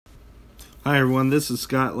Hi everyone, this is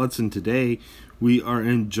Scott Lutz, and today we are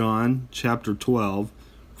in John chapter 12,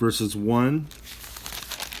 verses 1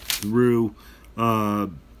 through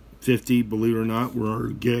 50. Believe it or not, we're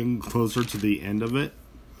getting closer to the end of it.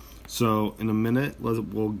 So in a minute,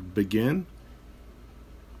 we'll begin.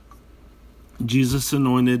 Jesus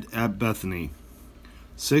anointed at Bethany.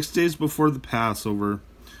 6 days before the Passover,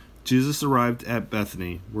 Jesus arrived at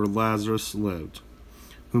Bethany, where Lazarus lived,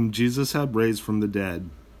 whom Jesus had raised from the dead.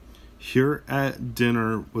 Here at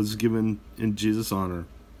dinner was given in Jesus' honor.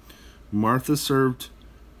 Martha served,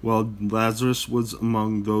 while Lazarus was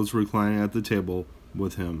among those reclining at the table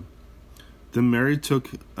with him. Then Mary took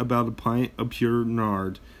about a pint of pure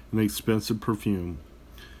nard, an expensive perfume.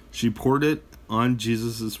 She poured it on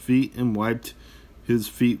Jesus' feet and wiped his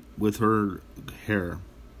feet with her hair.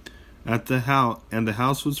 The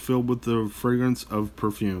house was filled with the fragrance of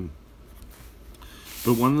perfume.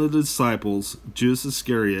 But one of the disciples, Judas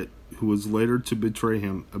Iscariot, who was later to betray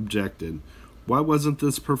him, objected. Why wasn't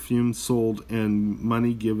this perfume sold and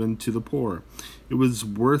money given to the poor? It was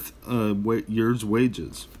worth a year's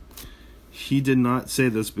wages. He did not say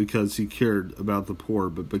this because he cared about the poor,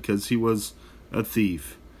 but because he was a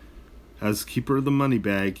thief. As keeper of the money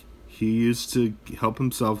bag, he used to help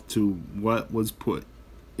himself to what was put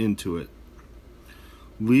into it.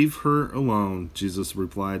 Leave her alone, Jesus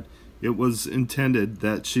replied. It was intended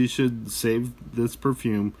that she should save this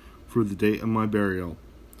perfume for the day of my burial.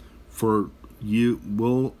 For you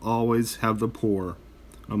will always have the poor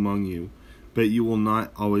among you, but you will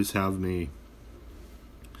not always have me.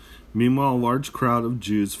 Meanwhile, a large crowd of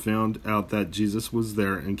Jews found out that Jesus was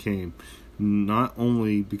there and came, not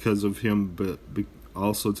only because of him, but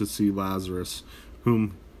also to see Lazarus,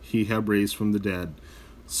 whom he had raised from the dead.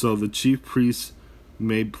 So the chief priests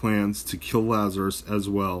made plans to kill Lazarus as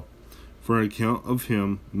well. For an account of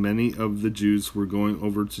him, many of the Jews were going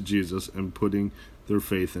over to Jesus and putting their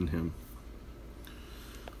faith in him.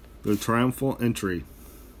 The triumphal entry.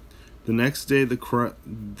 The next day, the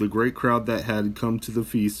great crowd that had come to the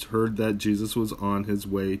feast heard that Jesus was on his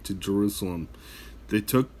way to Jerusalem. They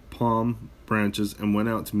took palm branches and went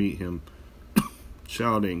out to meet him,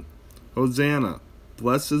 shouting, Hosanna!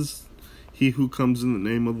 Blessed is he who comes in the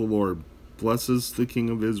name of the Lord. Blessed is the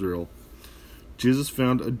King of Israel. Jesus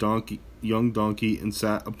found a young donkey and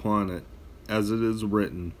sat upon it, as it is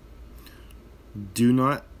written, Do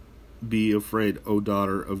not be afraid, O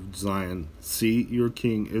daughter of Zion. See, your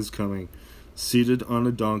king is coming, seated on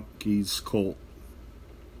a donkey's colt.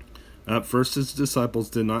 At first his disciples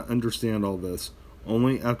did not understand all this.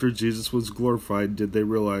 Only after Jesus was glorified did they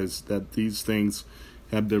realize that these things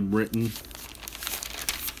had been written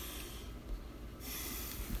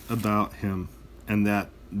about him, and that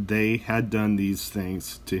they had done these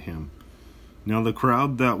things to him. Now the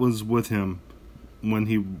crowd that was with him when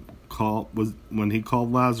he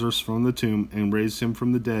called Lazarus from the tomb and raised him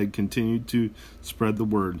from the dead continued to spread the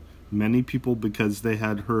word. Many people, because they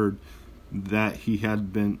had heard that he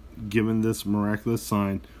had been given this miraculous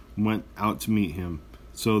sign, went out to meet him.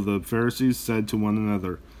 So the Pharisees said to one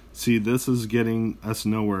another, See, this is getting us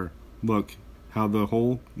nowhere. Look how the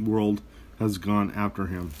whole world has gone after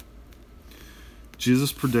him.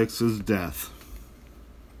 Jesus predicts his death.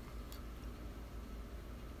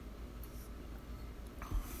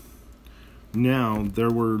 Now there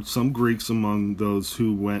were some Greeks among those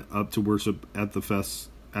who went up to worship at the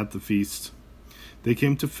feast. They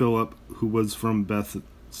came to Philip, who was from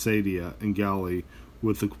Bethsaida in Galilee,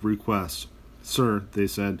 with a request. Sir, they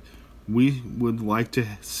said, we would like to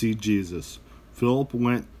see Jesus. Philip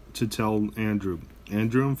went to tell Andrew.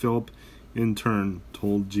 Andrew and Philip in turn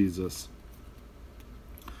told Jesus.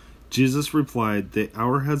 Jesus replied, The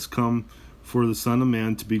hour has come for the Son of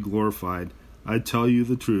Man to be glorified. I tell you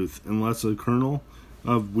the truth, unless a kernel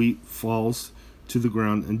of wheat falls to the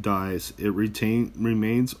ground and dies, it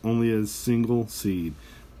remains only a single seed.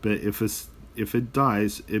 But if it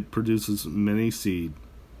dies, it produces many seed.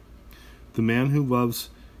 The man who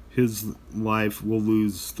loves his life will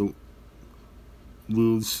lose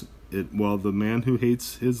it, while the man who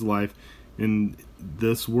hates his life in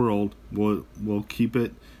this world will keep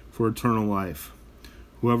it for eternal life.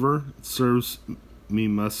 Whoever serves me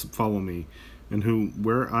must follow me, and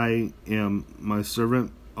where I am, my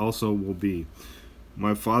servant also will be.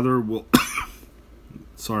 My Father will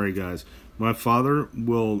My Father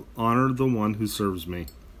will honor the one who serves me.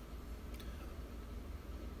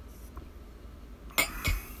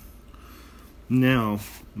 Now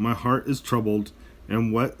my heart is troubled,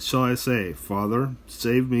 and what shall I say? Father,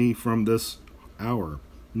 save me from this hour.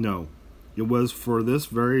 No, it was for this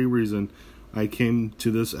very reason I came to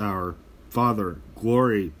this hour. Father,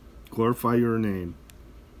 glorify your name.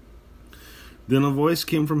 Then a voice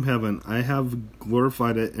came from heaven, I have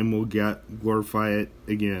glorified it and will glorify it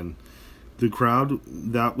again. The crowd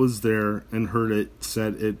that was there and heard it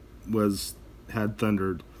said it had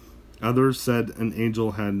thundered. Others said an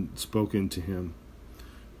angel had spoken to him.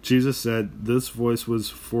 Jesus said, This voice was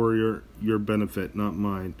for your benefit, not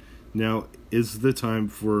mine. Now is the time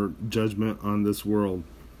for judgment on this world.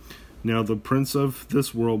 Now the prince of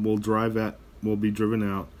this world will be driven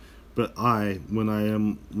out. But I, when I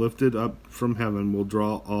am lifted up from heaven, will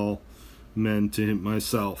draw all men to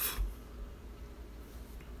myself.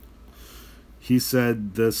 He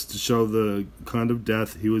said this to show the kind of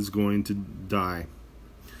death he was going to die.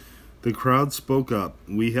 The crowd spoke up.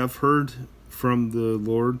 We have heard from the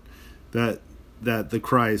Lord that the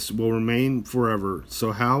Christ will remain forever.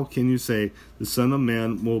 So how can you say the Son of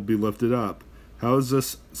Man will be lifted up? How is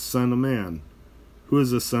this Son of Man? Who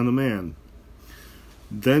is the Son of Man?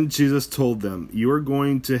 Then Jesus told them, You are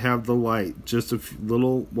going to have the light just a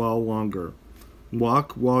little while longer.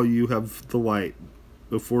 Walk while you have the light,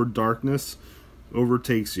 before darkness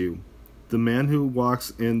overtakes you. The man who walks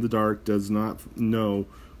in the dark does not know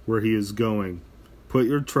where he is going. Put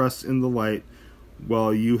your trust in the light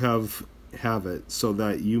while you have it, so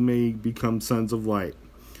that you may become sons of light.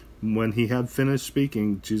 When he had finished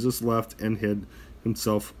speaking, Jesus left and hid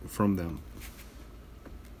himself from them.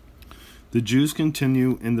 The Jews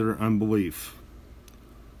continue in their unbelief.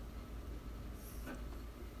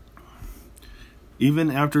 Even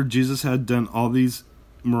after Jesus had done all these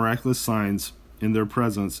miraculous signs in their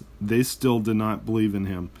presence, they still did not believe in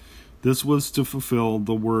him. This was to fulfill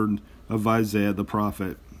the word of Isaiah the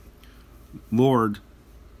prophet. Lord,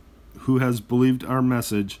 who has believed our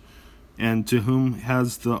message, and to whom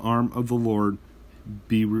has the arm of the Lord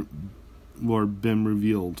been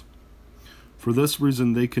revealed? For this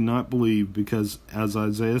reason they could not believe, because, as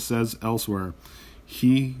Isaiah says elsewhere,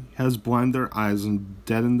 he has blinded their eyes and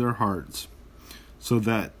deadened their hearts, so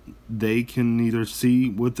that they can neither see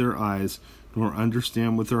with their eyes, nor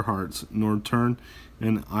understand with their hearts, nor turn,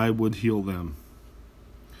 and I would heal them.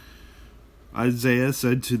 Isaiah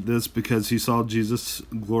said to this because he saw Jesus'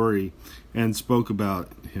 glory and spoke about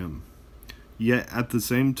him. Yet at the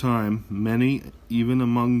same time, many, even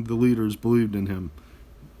among the leaders, believed in him.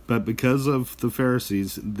 But because of the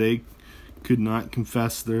Pharisees, they could not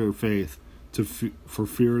confess their faith for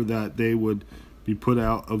fear that they would be put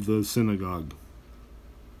out of the synagogue.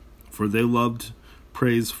 For they loved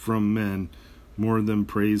praise from men more than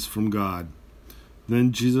praise from God.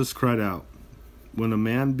 Then Jesus cried out, When a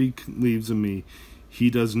man believes in me, he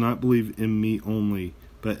does not believe in me only,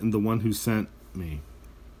 but in the one who sent me.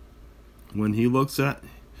 When he looks at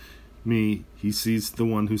me, he sees the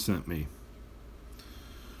one who sent me.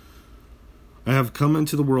 I have come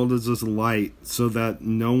into the world as a light, so that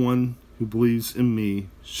no one who believes in me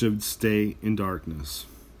should stay in darkness.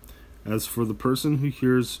 As for the person who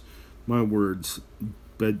hears my words,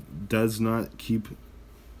 but does not keep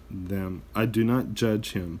them, I do not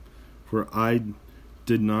judge him, for I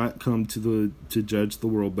did not come to judge the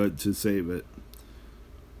world, but to save it.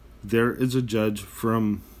 There is a judge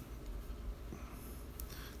for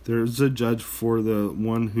the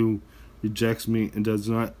one who rejects me and does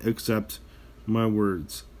not accept my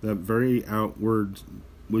words. That very word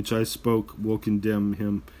which I spoke will condemn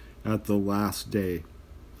him at the last day.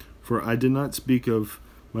 For I did not speak of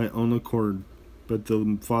my own accord, but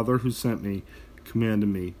the Father who sent me commanded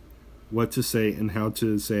me what to say and how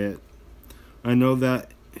to say it. I know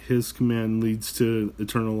that his command leads to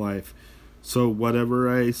eternal life. So whatever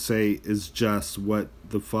I say is just what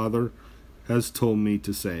the Father has told me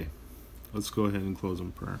to say. Let's go ahead and close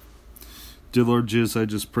in prayer. Dear Lord Jesus, I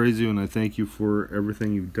just praise you and I thank you for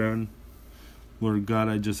everything you've done. Lord God,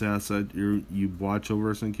 I just ask that you watch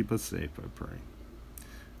over us and keep us safe, I pray.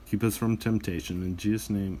 Keep us from temptation. In Jesus'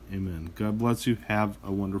 name, amen. God bless you. Have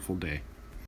a wonderful day.